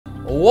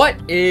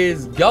What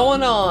is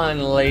going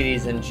on,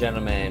 ladies and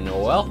gentlemen?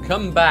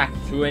 Welcome back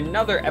to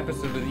another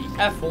episode of the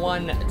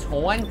F1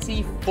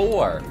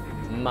 24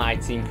 My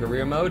Team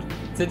Career Mode.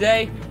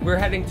 Today, we're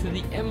heading to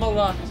the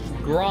Imola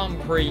Grand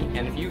Prix,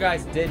 and if you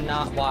guys did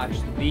not watch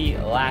the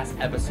last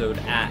episode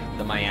at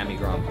the Miami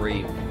Grand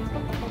Prix,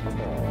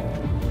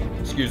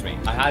 excuse me,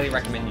 I highly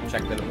recommend you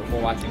check that out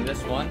before watching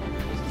this one.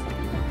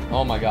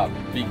 Oh my god,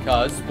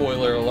 because,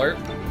 spoiler alert,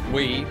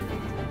 we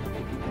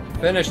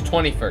finished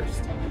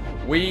 21st.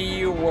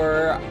 We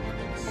were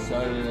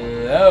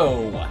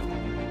slow,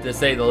 to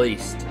say the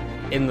least,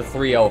 in the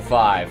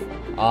 305.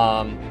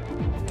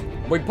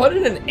 We put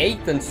it in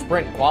 8th in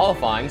sprint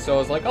qualifying, so I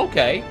was like,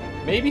 okay,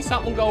 maybe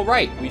something will go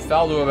right. We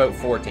fell to about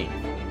 14th.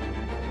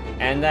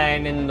 And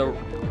then in the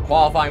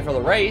qualifying for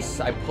the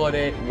race, I put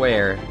it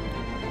where?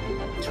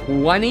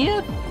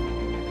 20th?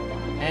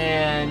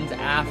 And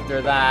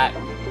after that,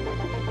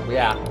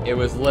 yeah, it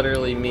was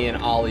literally me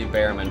and Ollie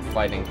Behrman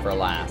fighting for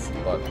last.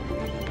 But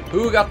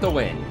who got the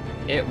win?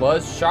 It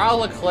was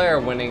Charles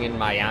Leclerc winning in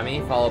Miami,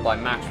 followed by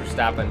Max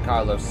Verstappen,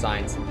 Carlos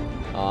Sainz,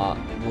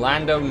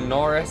 Lando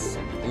Norris,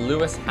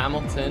 Lewis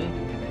Hamilton,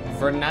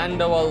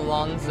 Fernando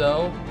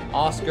Alonso,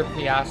 Oscar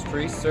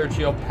Piastri,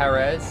 Sergio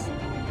Perez.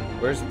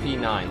 Where's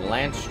P9?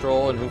 Lance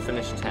Stroll, and who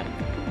finished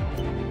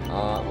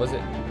 10th? Was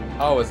it?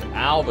 Oh, it was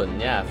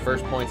Albon. Yeah,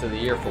 first points of the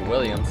year for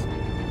Williams.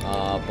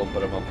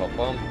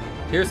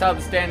 Here's how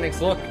the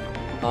standings look.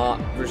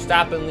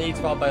 Verstappen leads,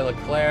 followed by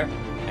Leclerc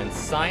and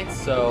Sainz.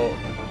 So,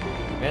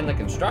 man, the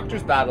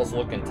constructors' battle's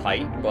looking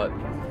tight, but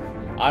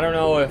I don't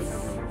know if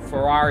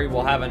Ferrari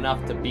will have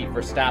enough to beat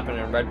Verstappen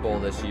and Red Bull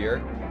this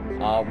year.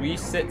 We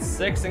sit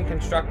 6th in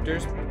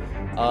constructors,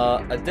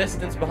 a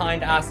distance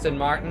behind Aston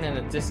Martin and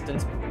a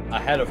distance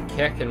ahead of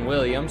Kick and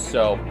Williams.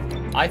 So,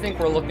 I think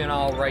we're looking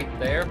all right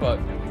there, but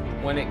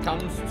when it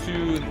comes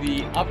to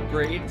the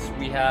upgrades,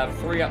 we have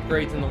 3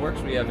 upgrades in the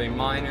works. We have a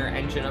minor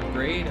engine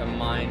upgrade, a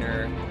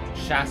minor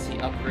chassis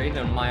upgrade,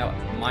 and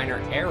a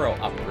minor aero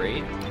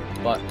upgrade.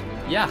 But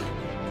yeah,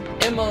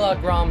 Imola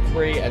Grand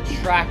Prix, a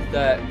track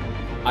that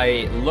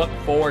I look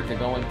forward to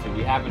going to.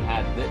 We haven't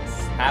had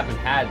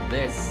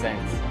this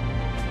since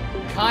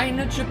kind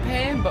of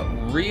Japan, but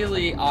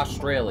really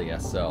Australia.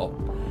 So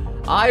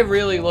I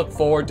really look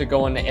forward to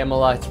going to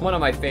Imola. It's one of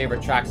my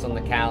favorite tracks on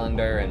the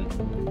calendar,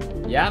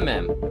 and yeah,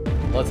 man,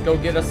 let's go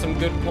get us some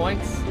good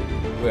points.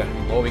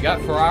 Well, we got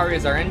Ferrari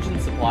as our engine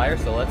supplier,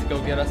 so let's go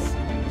get us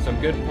some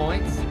good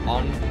points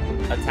on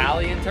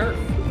Italian turf.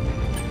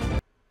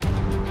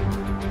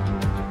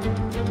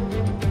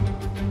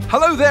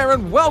 Hello there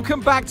and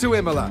welcome back to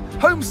Imola,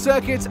 home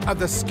circuit of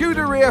the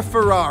Scuderia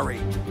Ferrari.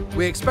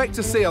 We expect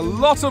to see a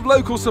lot of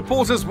local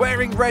supporters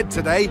wearing red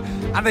today,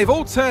 and they've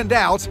all turned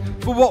out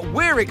for what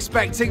we're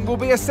expecting will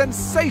be a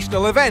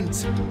sensational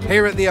event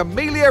here at the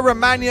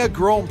Emilia-Romagna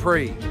Grand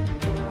Prix.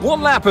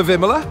 One lap of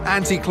Imola,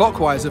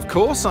 anti-clockwise of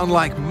course,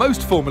 unlike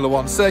most Formula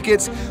One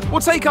circuits,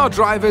 will take our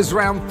drivers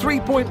around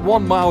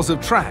 3.1 miles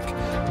of track.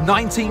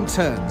 19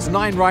 turns,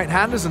 9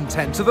 right-handers and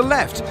 10 to the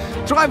left.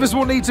 Drivers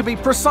will need to be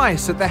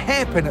precise at the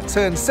hairpin at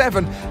turn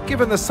 7,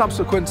 given the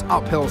subsequent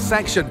uphill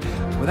section.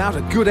 Without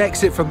a good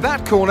exit from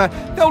that corner,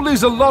 they'll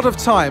lose a lot of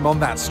time on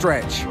that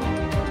stretch.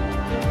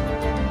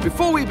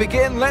 Before we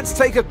begin, let's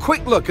take a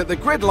quick look at the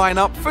grid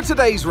lineup for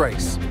today's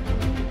race.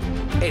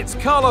 It's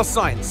Carlos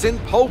Sainz in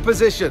pole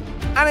position,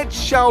 and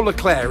it's Charles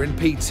Leclerc in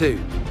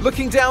P2.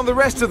 Looking down the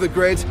rest of the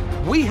grid,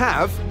 we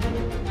have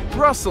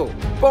Russell,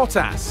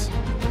 Bottas,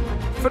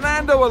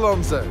 Fernando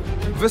Alonso,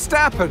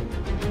 Verstappen,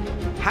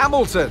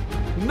 Hamilton,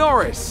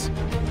 Norris,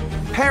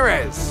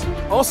 Perez,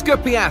 Oscar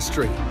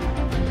Piastri,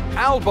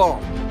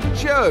 Albon,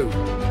 Joe,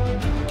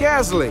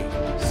 Gasly,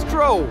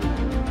 Stroll,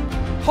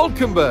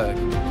 Hulkenberg,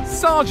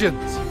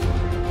 Sargent,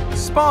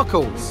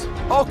 Sparkles,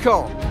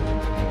 Ocon,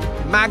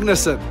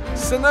 Magnussen,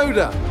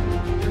 Tsunoda,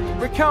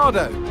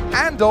 Ricciardo,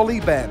 and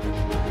Ollie Ben.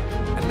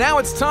 And now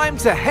it's time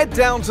to head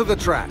down to the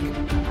track.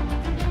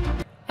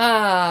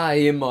 Ah,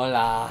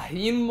 Imola,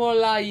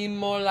 Imola,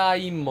 Imola,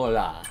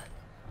 Imola.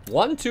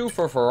 1-2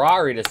 for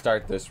Ferrari to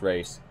start this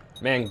race.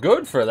 Man,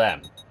 good for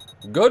them.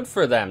 Good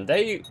for them.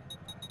 They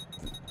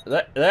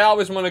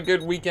always want a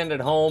good weekend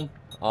at home.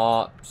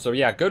 So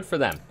yeah, good for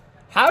them.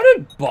 How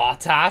did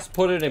Bottas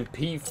put it in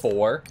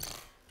P4?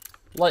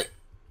 Like,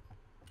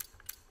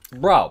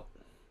 bro,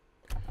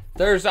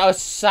 there's a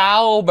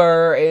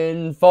Sauber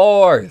in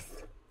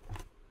 4th.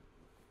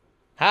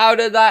 How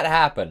did that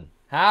happen?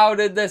 How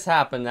did this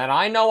happen? And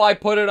I know I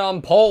put it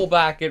on pole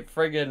back at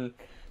friggin'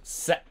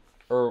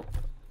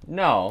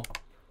 no.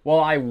 Well,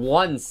 I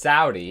won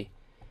Saudi.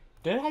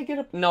 Did I get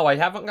a... No, I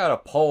haven't got a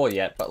pole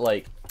yet, but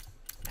like,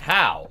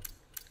 how?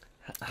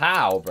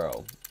 How,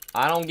 bro?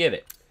 I don't get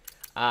it.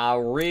 I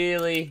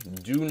really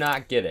do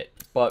not get it.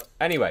 But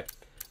anyway,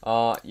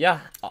 yeah,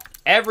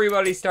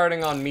 everybody's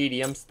starting on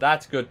mediums.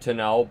 That's good to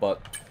know,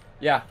 but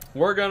yeah,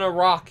 we're gonna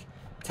rock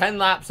 10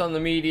 laps on the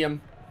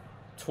medium,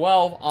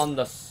 12 on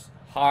the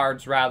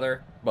hards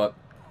rather, but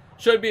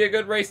should be a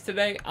good race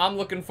today. I'm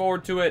looking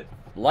forward to it.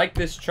 Like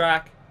this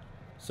track.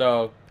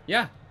 So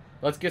yeah,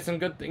 let's get some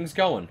good things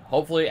going.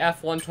 Hopefully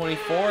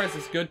F124 is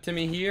as good to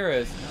me here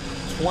as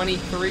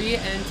 23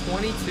 and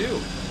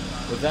 22.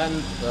 With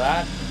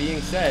that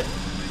being said,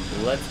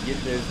 let's get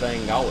this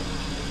thing going.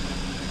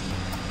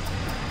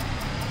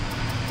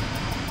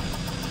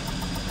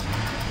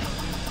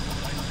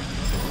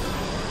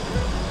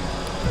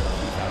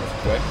 That was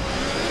quick.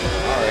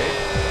 Alright.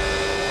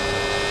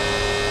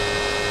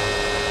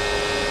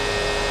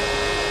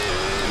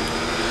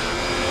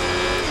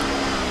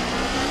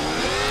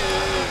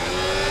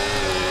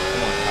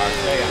 Come on, car,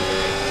 stay under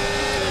me.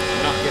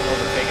 I'm not getting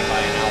overtaken by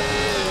an Alpha.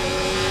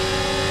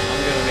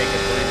 I'm gonna make it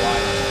 3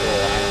 wide on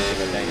Stroll. I don't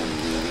give a damn.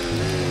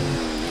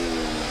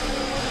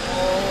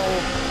 Oh,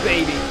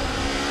 baby.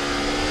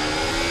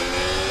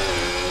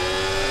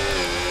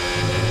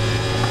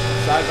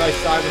 Side by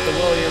side with the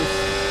Williams.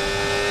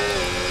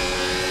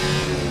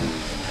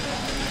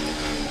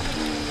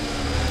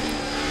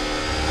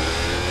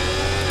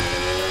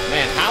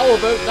 Man, how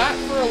about that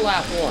for a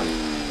lap 1?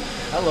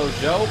 Hello,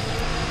 Joe.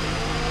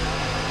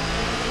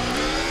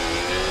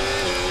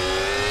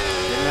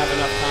 Didn't have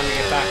enough time to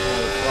get back on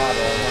the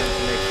throttle. I wanted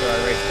to make sure I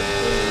raced the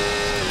balloon.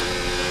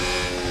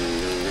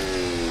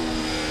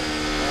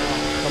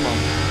 Come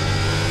on.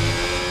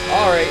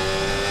 Alright.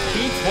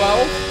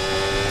 P12.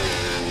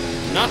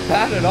 Not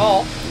bad at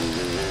all.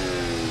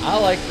 I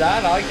like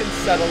that. I can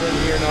settle in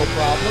here, no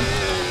problem.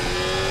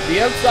 The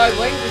outside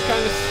lane just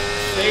kind of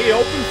stayed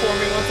open for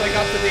me once I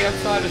got to the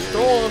outside of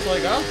Stroll. I was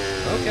like, oh,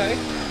 okay.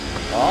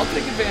 I'll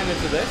take advantage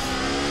of this.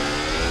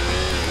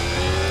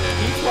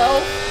 P12.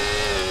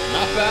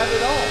 Not bad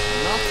at all.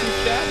 Not too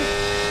shabby.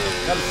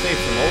 Gotta save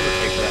some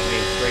overtake for that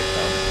main straight,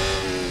 though.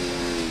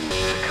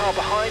 The car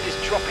behind is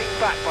dropping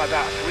back by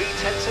about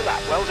 3/10 of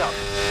that. Well done.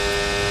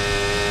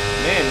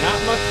 Man, not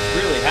much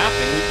really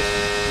happened. We just...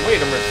 Wait,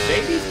 a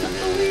Mercedes took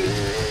the lead?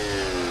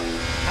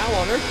 How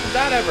on earth did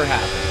that ever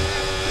happen?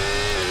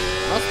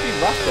 Must be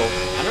Russell.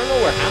 I don't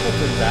know where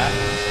Hamilton's at.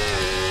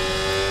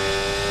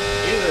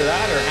 Either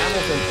that or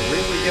Hamilton's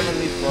really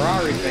giving these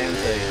Ferrari fans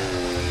a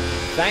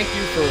thank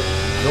you for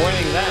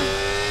joining them.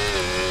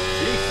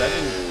 Jeez, I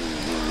didn't...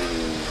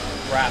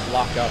 Crap,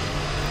 lock up.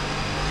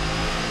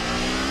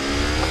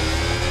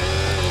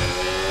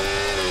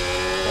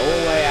 Go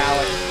away,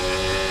 Alex.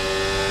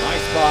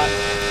 Nice spot.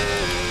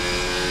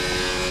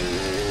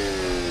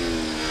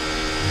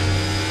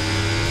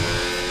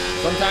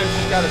 Sometimes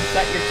you gotta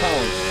set your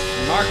tones.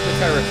 Mark the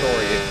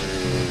territory,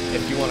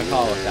 if you want to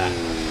call it that.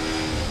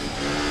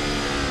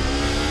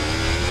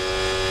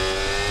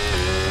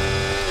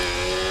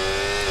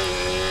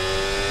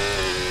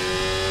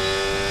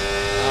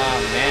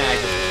 Ah, man, I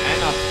just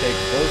cannot stay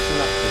close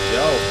enough to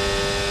Joe.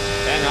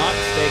 Cannot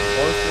stay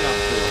close enough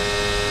to him.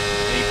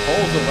 And he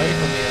pulls away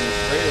from me on the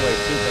straightaway,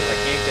 too, because I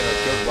can't get a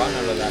good run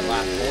out of that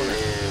last corner.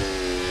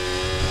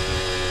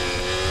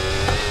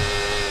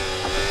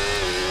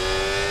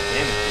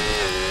 Damn it, dude.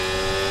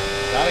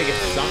 Gotta get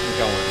something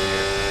going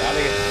here.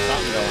 Gotta get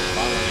something going if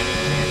I want any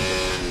chances.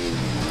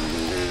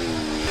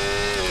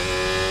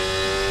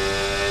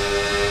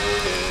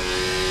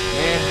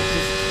 Man, I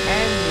just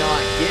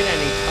cannot get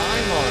any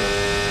time on him.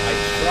 I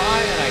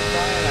try and I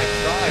try and I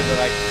try, but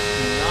I just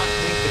do not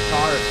think the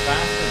car is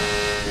fast enough.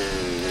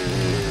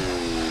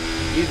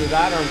 Either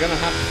that or I'm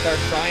gonna have to start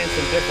trying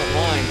some different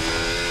lines.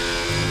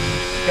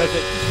 Because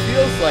it just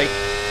feels like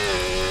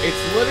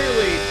it's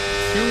literally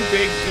 2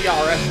 big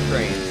DRS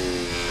trains.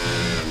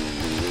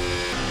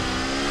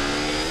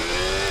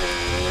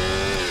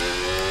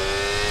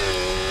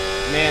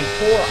 Man,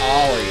 poor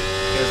Ollie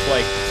is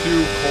like 2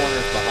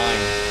 corners behind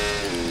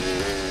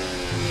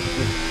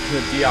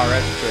the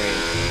DRS train.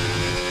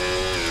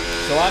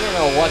 So I don't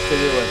know what to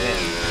do with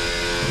him.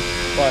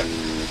 But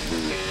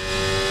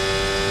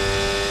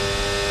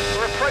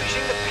We're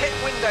approaching the pit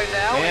window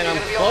now. man,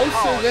 I'm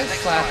closer this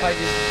lap. I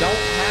just don't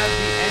have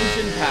the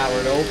engine power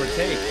to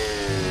overtake.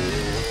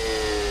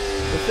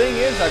 The thing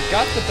is, I've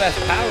got the best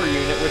power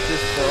unit, which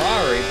is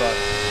Ferrari, but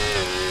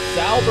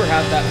Sauber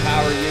has that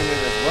power unit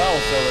as well,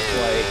 so it's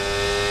like,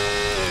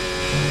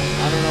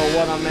 I don't know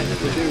what I'm meant to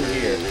do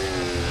here.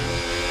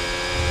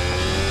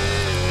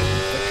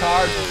 The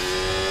car just...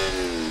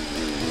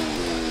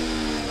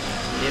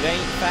 It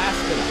ain't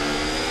fast enough.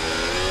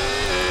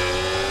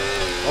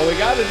 All we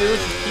gotta do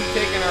is just keep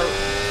getting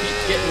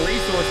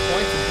resource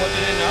points and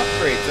putting it in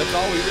upgrades. That's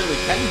all we really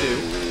can do.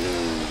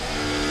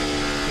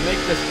 To make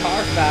this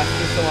car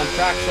faster, so on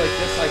tracks like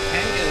this I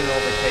can get an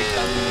overtake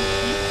on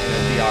in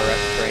a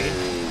DRS train.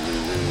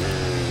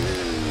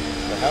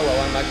 But hello,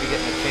 I might be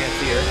getting a chance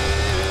here.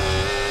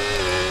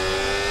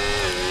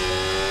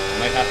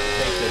 Might have to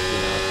take this, you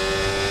know.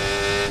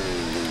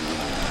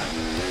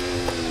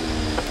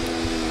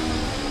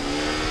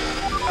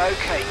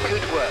 Okay,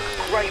 good work.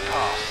 Great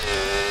pass.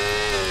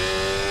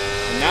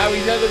 And now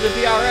he's out of the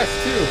DRS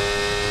too.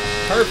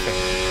 Perfect.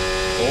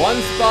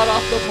 1 spot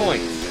off the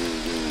points.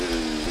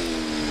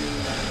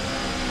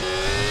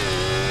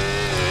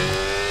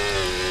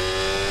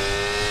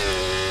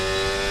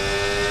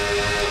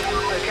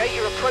 Okay,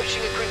 you're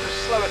approaching a group of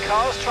slower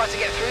cars. Try to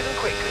get through them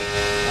quickly.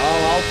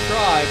 Oh, I'll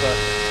try, but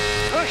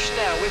push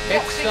now. We're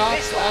Pit boxing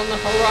stops this on lap. the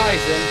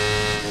horizon.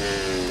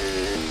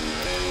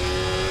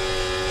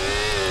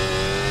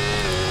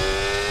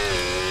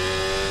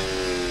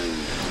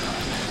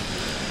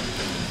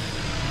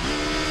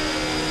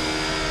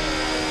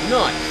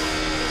 Nice.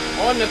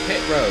 On the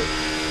pit road.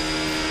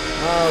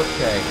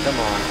 Okay, come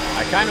on.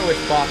 I kind of wish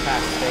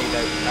Bottas stayed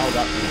out, held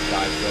up these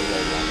guys for a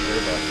little longer,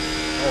 but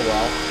oh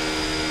well.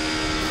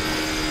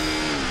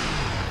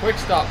 Quick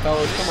stop,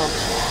 fellas. Come on.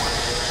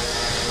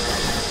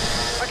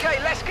 Okay,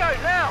 let's go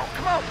now.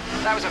 Come on.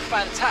 That was a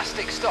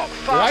fantastic stop.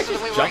 Did I Faster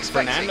than we just were jump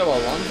expecting. Fernando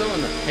Alonso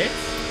in the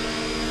pits?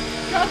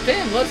 God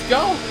damn, let's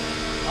go.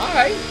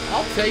 Alright,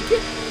 I'll take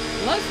it.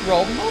 Let's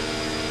rumble.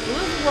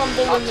 Let's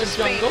rumble Up in to the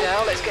speed jungle.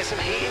 now. Let's get some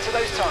heat into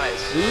those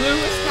tyres.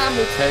 Lewis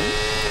Hamilton,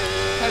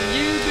 have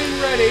you been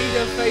ready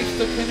to face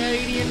the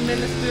Canadian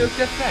Minister of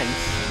Defence?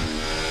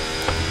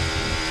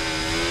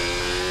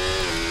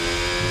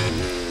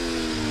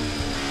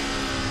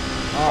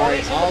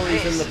 Alright,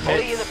 Ollie's in the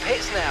Ollie in pits. the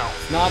pits now.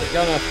 It's not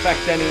gonna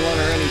affect anyone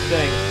or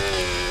anything.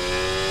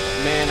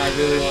 Man, I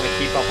really want to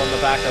keep up on the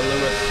back of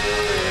Lewis.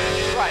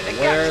 Right, the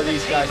Where gap are to the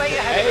these guys? teammate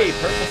ahead of Hey,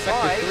 us. purple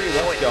sector 3,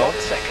 let's go.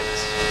 5.1 seconds.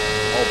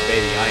 Oh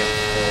baby, I am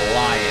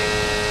flying.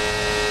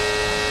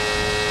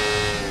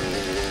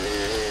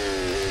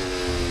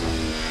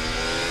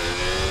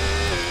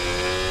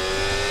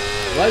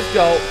 Let's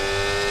go.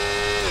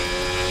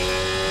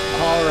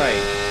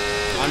 Alright.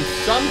 I'm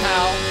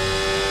somehow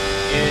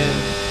in...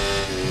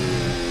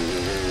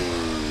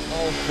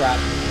 oh crap.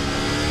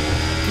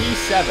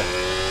 P7.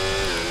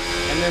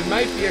 And there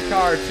might be a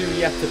car or two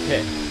yet to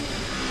pit.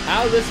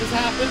 How this has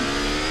happened?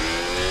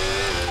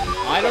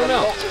 I don't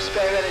know. Got a lot of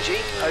spare energy.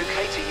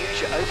 Okay to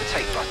use your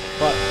overtake button.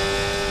 But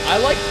I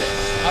like this.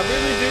 I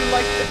really do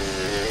like this.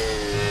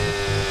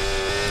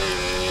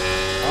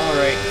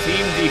 Alright,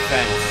 team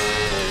defense.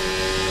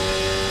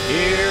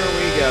 Here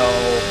we go.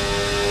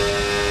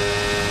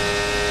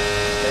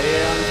 Stay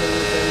onto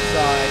this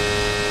inside.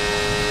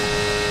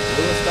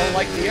 Lewis don't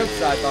like the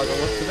outside by the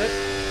looks of it.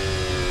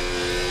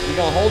 We're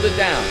gonna hold it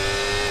down.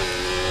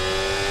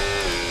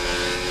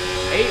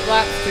 8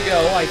 laps to go,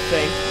 I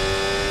think.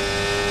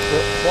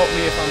 Quote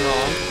me if I'm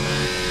wrong.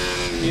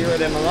 Here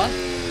at Imola.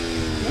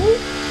 Woo.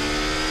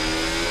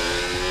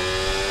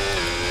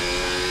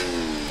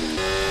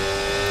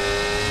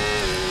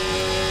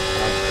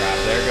 Oh crap,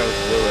 there goes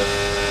Lewis.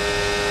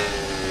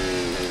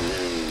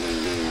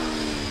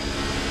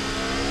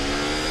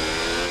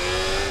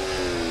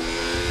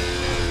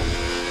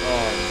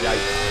 Oh,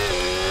 yikes.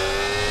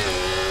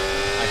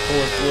 I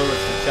forced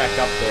Lewis to check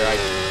up there. I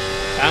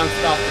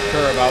bounced off the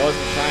curb. I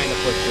wasn't trying to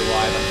push you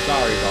wide. I'm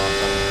sorry, boss.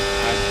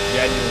 I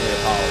genuinely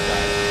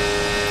apologize.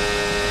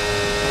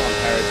 Come on,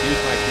 Paris.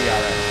 Use my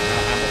DRS.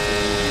 Now Hamilton,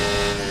 you use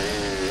it.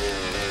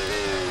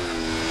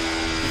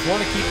 Just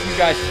want to keep you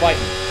guys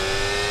fighting.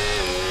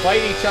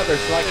 Fight each other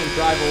so I can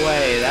drive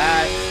away.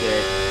 That's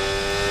it.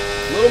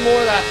 A little more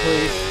of that,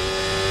 please.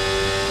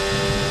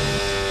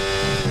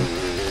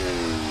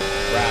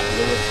 Crap,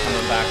 Lewis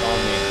coming back on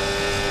me.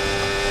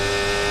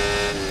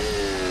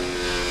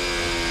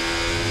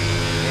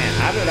 Man,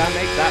 how did I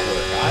make that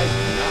work? I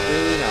do not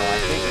really know. I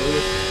think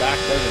Lewis is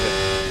backed out of it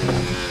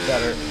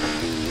better.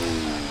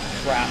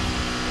 Crap.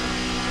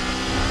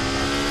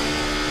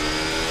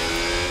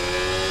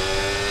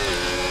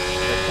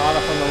 Get caught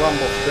up on the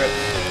rumble strip.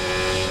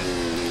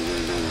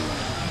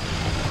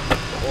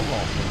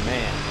 Oh,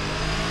 man.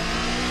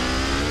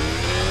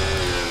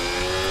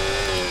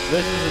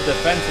 This is a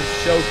defensive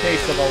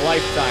showcase of a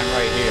lifetime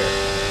right here.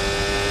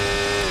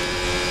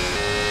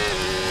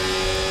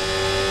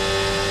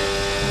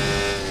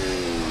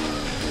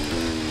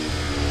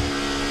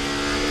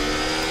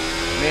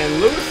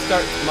 Man, Lewis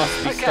must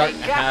be starting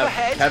to have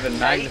ahead, Kevin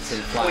Magnussen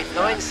flat.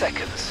 8.9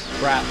 seconds.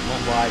 Crap,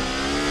 went wide.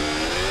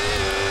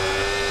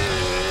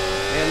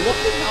 Man, look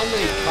at how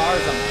many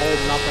cars I'm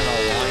holding up in a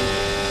line.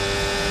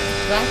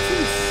 That's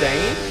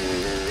insane.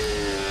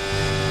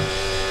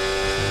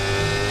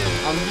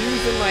 I'm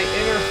using my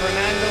inner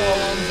Fernando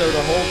Alonso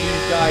to hold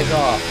these guys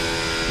off.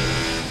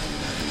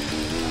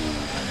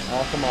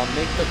 Oh, come on,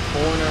 make the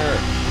corner.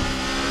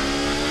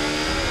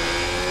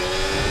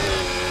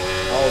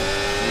 Oh,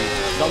 geez.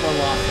 Someone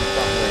lost the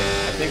front wing.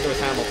 I think it was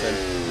Hamilton.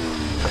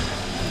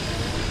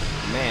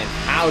 Man,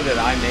 how did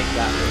I make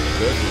that move?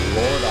 Good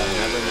Lord, I'll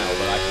never know.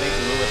 But I think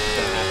Lewis is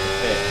going to have to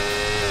pit.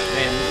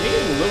 Man, me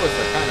and Lewis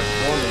are kind of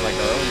forming like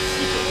our own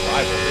secret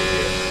rivalry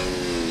here.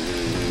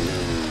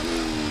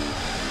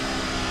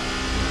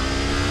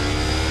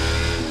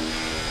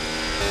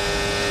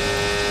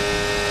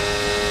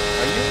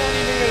 Are you not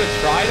even going to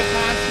try to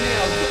pass me?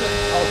 I was going to...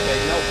 okay,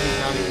 nope, he's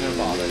not even going to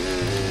bother.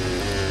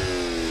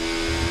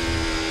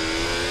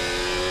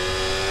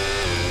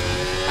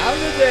 How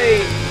did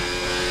they...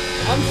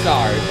 I'm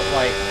sorry, but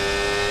like,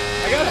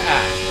 I gotta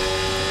ask,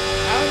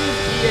 how does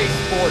EA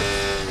Sports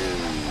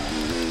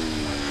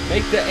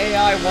make the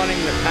AI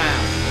wanting to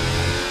pass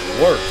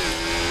worse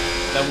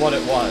than what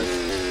it was?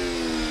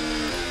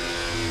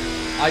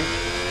 I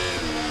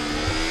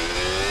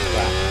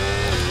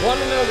want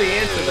to know the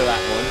answer to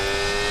that one.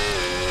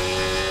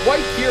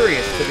 Quite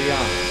curious, to be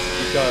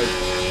honest, because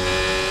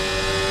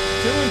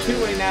 2 and 2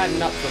 ain't adding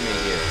up for me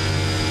here.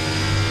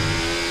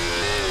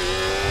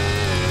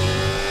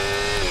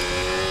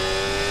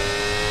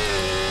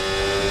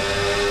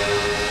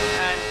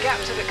 And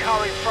gap to the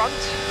car in front,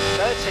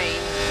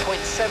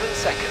 13.7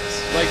 seconds.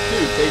 Like,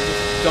 dude, they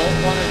just don't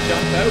want to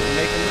jump out and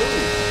make a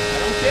move. I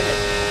don't get it.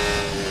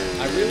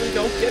 I really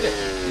don't get it.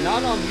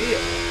 Not on me,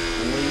 at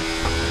least.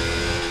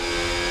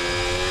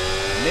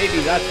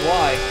 Maybe that's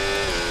why.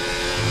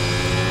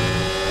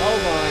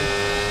 Hold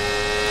on.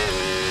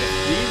 If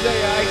these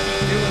AI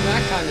keep doing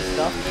that kind of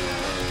stuff,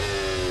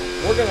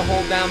 we're gonna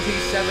hold down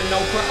P7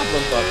 no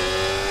problem, but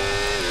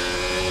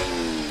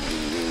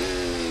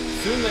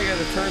soon they're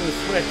gonna turn the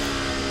switch.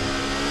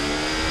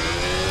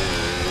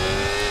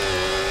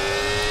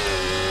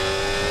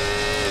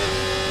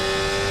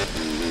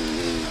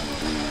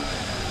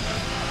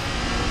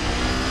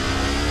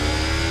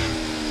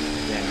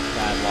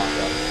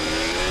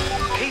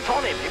 Keep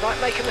on him, you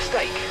might make a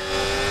mistake.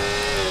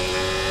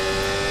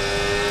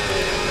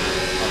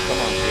 Oh, come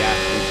on,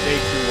 Piastri. Stay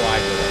too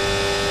wide with him.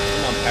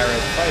 Come on,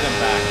 Perez. Fight him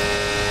back.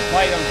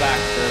 Fight him back,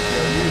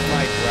 Sergio. Use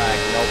my drag.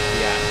 Nope,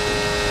 Piastri.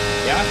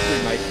 Piastri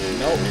might...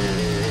 Nope.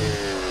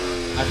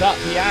 I thought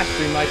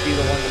Piastri might be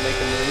the one to make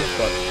a move,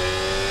 but...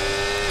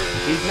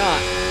 he's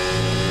not.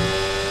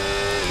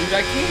 Dude,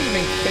 I can't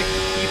even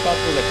keep up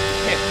with a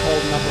kit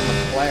holding up a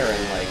McLaren,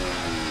 like...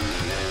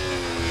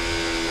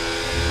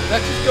 That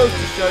just goes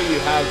to show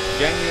you how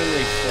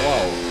genuinely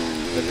slow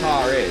the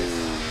car is.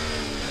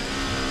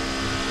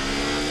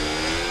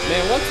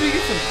 Man, once we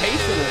get some pace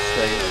in this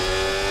thing,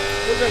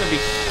 we're going to be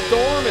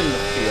storming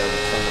the field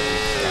at some of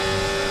these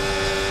tracks.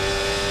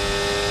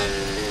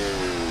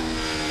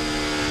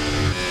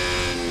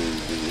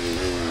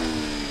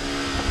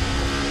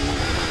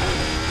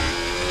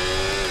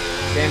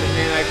 Damn it,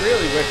 man, I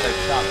really wish I'd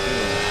stop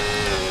doing that.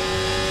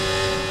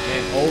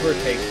 Man,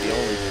 overtake's the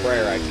only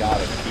prayer I got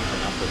of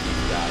keeping up with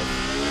these guys.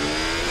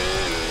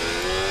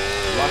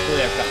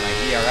 Luckily, I've got my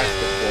ERS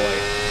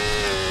deployed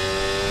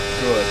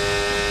good,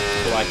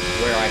 so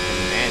where I can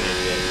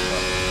manage it.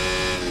 But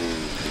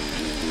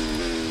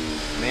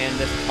man,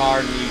 this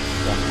car needs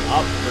some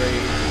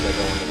upgrades as I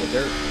go into the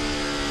dirt.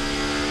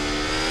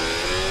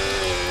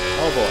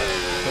 Oh boy,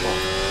 come on.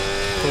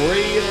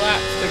 3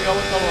 laps to go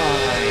at the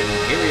line.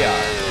 Here we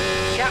are.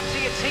 Gap to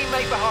your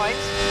teammate behind,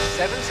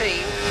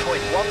 17.1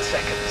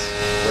 seconds.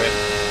 Rip.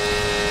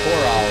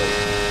 Poor Ollie.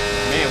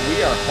 Man, we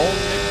are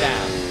holding it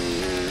down.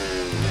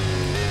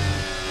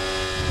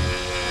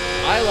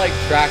 I like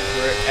tracks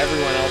where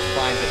everyone else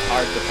finds it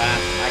hard to pass,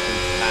 and I can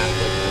pass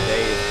like the day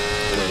is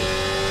blue.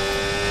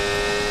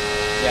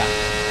 Yeah.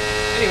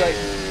 Anyway.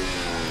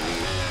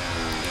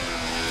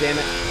 Damn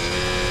it.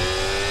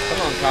 Come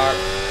on, car.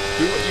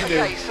 Do what you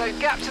do. Okay, so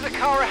gap to the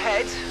car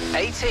ahead,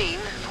 18.5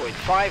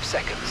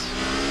 seconds.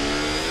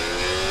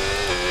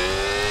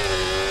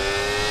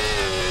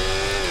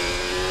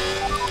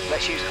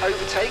 Let's use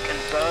overtake and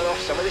burn off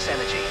some of this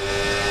energy.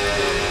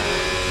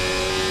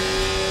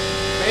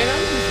 Man,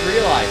 I'm just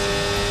realizing,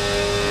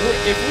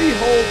 if we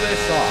hold this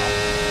off,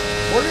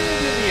 we're going to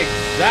do the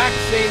exact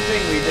same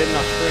thing we did in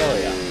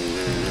Australia.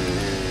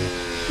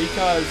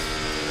 Because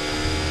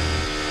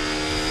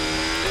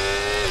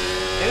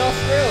in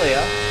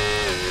Australia,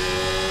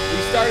 we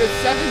started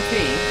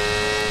 17th,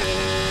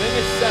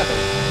 finished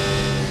 7th.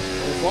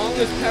 As long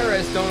as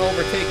Perez don't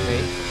overtake me,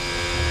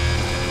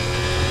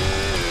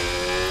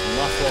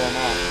 muscle him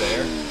off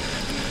there.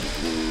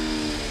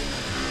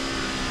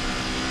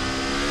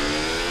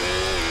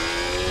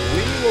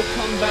 We will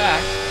come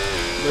back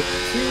with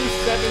 2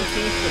 17th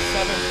to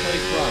 7th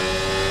place runs.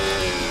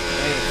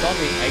 And it's on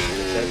the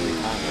exits every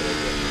time I look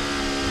at it.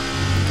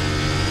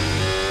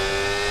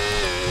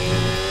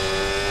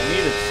 I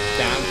need to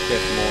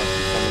downshift more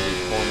through some of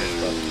these corners,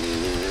 but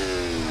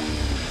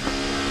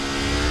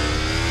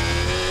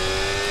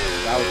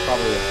that was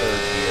probably a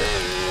 3rd gear.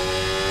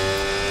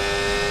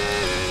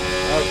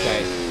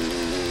 Okay.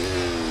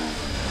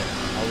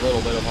 A little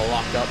bit of a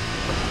lockup.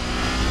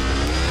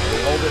 We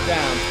hold it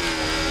down.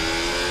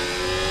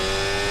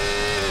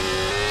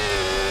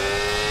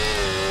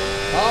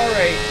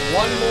 Alright,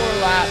 1 more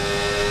lap.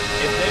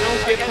 If they don't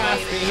get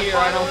past me here,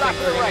 I don't think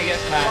they're going to get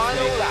past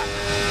me.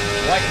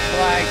 White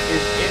flag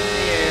is in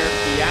the air.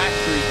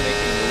 Piastri's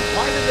making moves.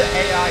 Why do the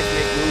AIs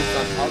make moves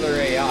on other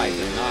AIs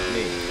and not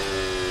me?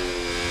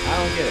 I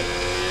don't get it.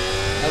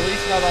 At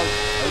least on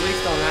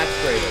that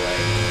straightaway.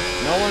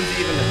 No one's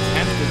even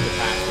attempted to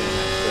pass me on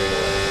that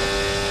straightaway.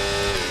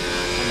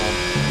 Come on.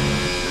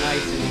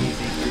 Nice and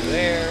easy through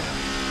there.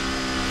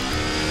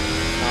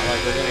 Not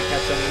like we're going to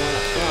catch anyone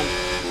up front.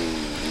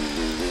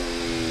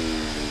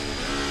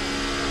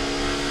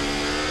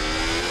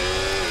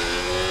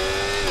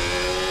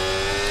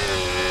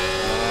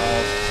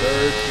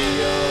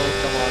 Sergio,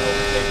 come on,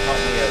 overtake, help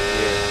me out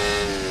here.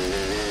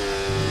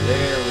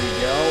 There we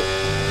go.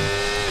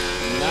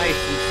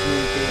 Nice and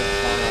smooth through the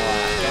final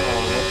lap. Come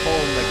on, we're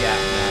pulling the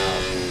gap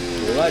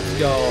now. Let's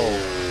go.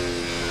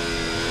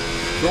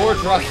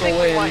 George Russell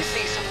wins. We might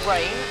see some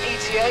rain.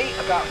 ETA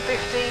about 15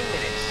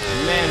 minutes.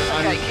 Man,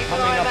 Okay, I'm keep an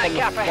coming eye on up that on the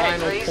gap ahead,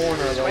 final please.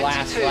 corner of the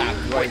last lap.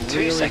 Do I 22.2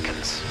 really,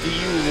 seconds. do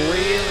you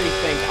really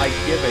think I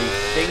give a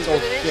single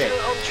Been an shit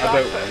incident on track,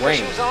 about but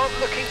rain officials aren't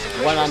looking to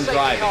push when the I'm safety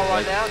driving? car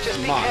right Like, now. Just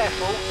be come on.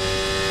 careful.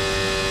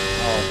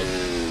 Oh,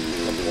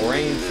 the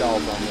brain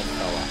cells on this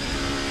fella.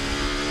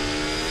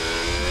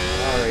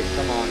 Alright,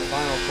 come on,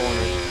 final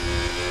corner.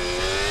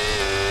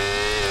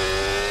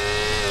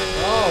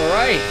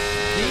 Alright,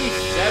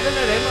 P7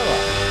 at Imola.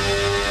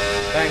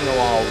 Bang the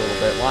wall a little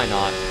bit, why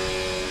not?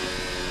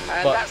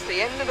 And But- that's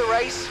the end of the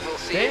race. We'll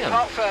see you in Damn.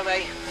 Parc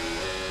Ferme.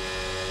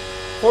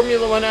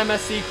 Formula 1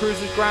 MSC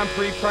Cruises Grand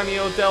Prix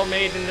Premio del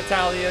Made in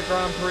Italia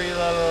Grand Prix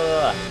la la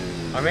la.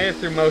 I made it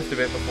through most of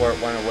it before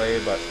it went away,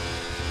 but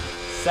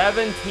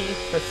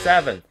 17th to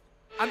 7th.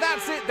 And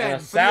that's it then.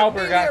 And for the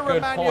Sauber got good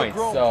Emilia-Romagna points,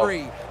 Grand so Prix.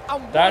 And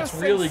what that's a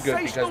really good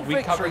sensational because we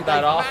victory covered that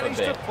they've off a managed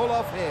bit. to pull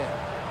off here.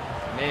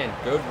 Man,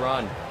 good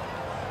run.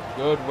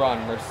 Good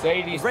run.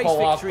 Mercedes Race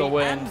pull off the victory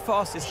win. and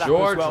fastest lap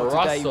George as well today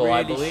Russell, really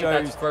I believe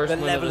that's shows first the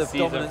win level of the of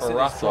season dominance for that this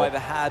Russell. driver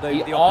had over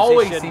He the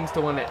always opposition. seems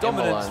to win at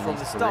Dominance Imola in from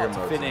his the career start to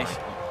mode finish.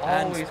 tonight. He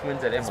And always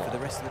wins at as for Imola.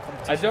 the rest of the I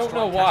competition, don't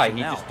know try why, and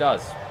he cash in just now.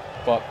 does.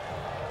 But,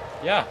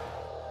 yeah.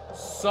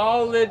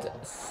 Solid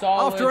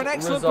After an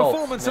excellent results,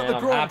 performance man. at the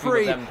I'm Grand happy with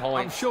Prix, them I'm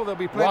points. sure there'll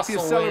be plenty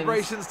Russell of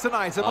celebrations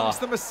tonight amongst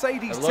the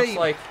Mercedes It looks team,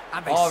 like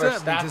and they Oliver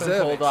certainly Verstappen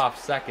deserve pulled it.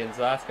 off second,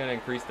 so that's going to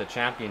increase the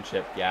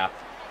championship gap.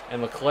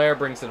 And Leclerc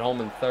brings it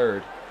home in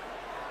third.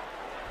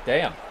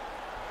 Damn.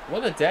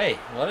 What a day.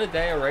 What a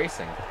day of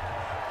racing.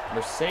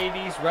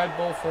 Mercedes, Red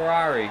Bull,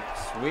 Ferrari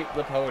sweep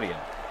the podium.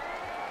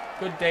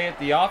 Good day at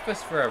the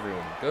office for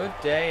everyone. Good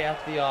day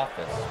at the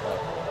office.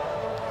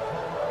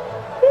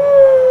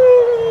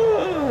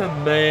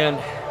 Man.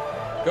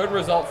 Good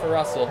result for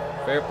Russell.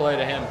 Fair play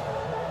to him.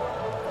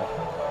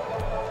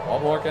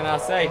 What more can I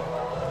say?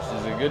 This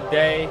is a good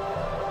day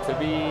to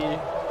be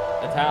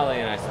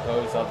Italian, I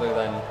suppose, other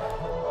than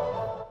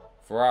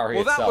Ferrari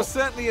Well, itself. that was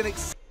certainly an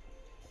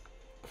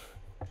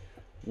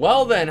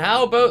Well then,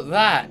 how about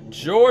that?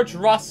 George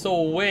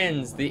Russell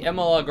wins the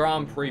Imola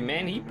Grand Prix.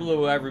 Man, he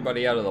blew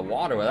everybody out of the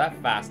water with that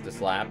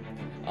fastest lap.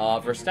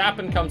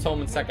 Verstappen comes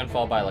home in second,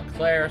 followed by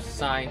Leclerc,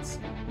 Sainz,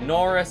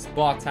 Norris,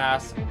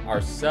 Bottas,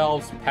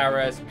 ourselves,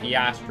 Perez,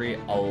 Piastri,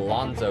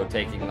 Alonso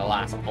taking the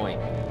last point.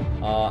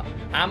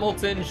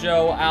 Hamilton,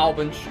 Zhou,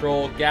 Albon,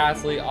 Stroll,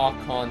 Gasly,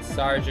 Ocon,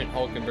 Sargent,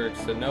 Hulkenberg,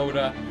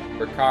 Tsunoda,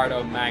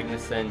 Ricciardo,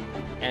 Magnussen,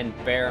 and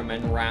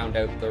Behrman round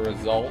out the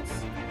results.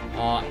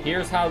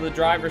 Here's how the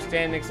driver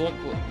standings look.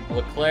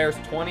 Leclerc's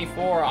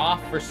 24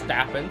 off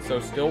Verstappen, so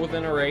still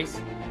within a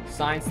race.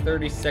 Sainz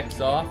 36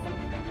 off.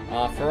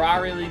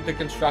 Ferrari lead the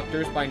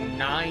constructors by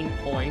 9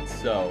 points,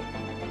 so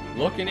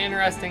looking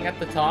interesting at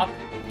the top.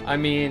 I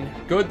mean,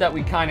 good that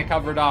we kind of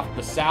covered off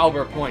the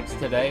Sauber points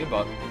today,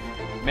 but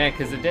man,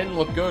 because it didn't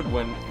look good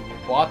when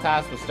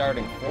Bottas was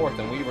starting 4th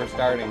and we were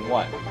starting,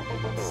 what,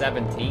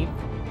 17th?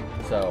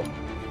 So,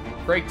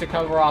 great to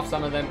cover off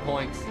some of them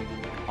points.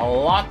 A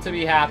lot to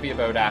be happy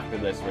about after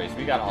this race.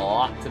 We got a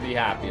lot to be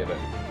happy about.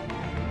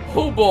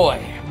 Oh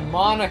boy,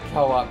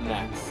 Monaco up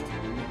next.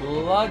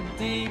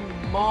 Bloody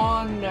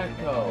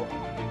Monaco.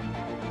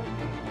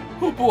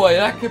 Oh boy,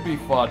 that could be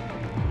fun.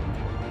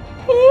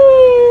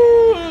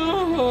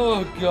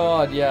 Oh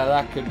god, yeah,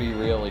 that could be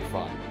really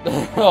fun.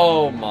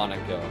 Oh,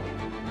 Monaco.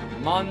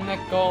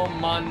 Monaco,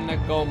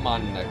 Monaco,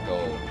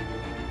 Monaco.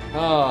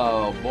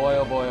 Oh boy,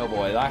 oh boy, oh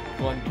boy. That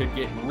one could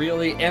get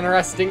really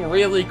interesting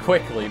really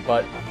quickly,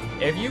 but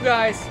if you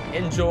guys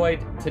enjoyed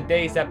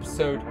today's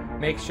episode,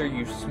 make sure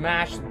you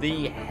smash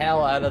the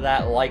hell out of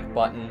that like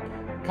button.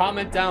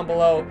 Comment down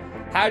below,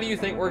 how do you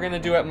think we're going to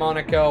do at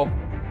Monaco?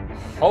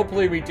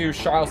 Hopefully we do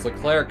Charles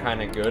Leclerc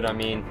kind of good. I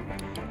mean,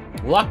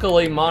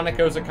 luckily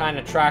Monaco's a kind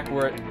of track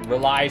where it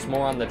relies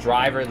more on the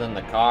driver than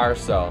the car,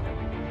 so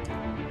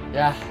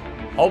yeah,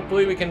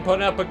 hopefully we can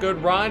put up a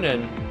good run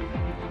and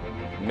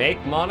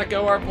make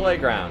Monaco our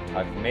playground.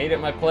 I've made it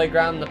my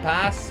playground in the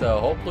past, so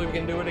hopefully we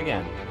can do it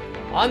again.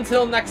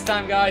 Until next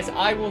time, guys,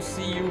 I will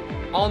see you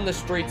on the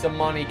streets of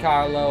Monte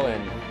Carlo,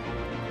 and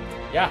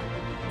yeah,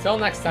 until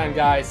next time,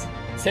 guys,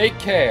 take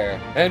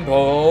care, and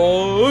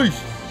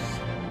peace!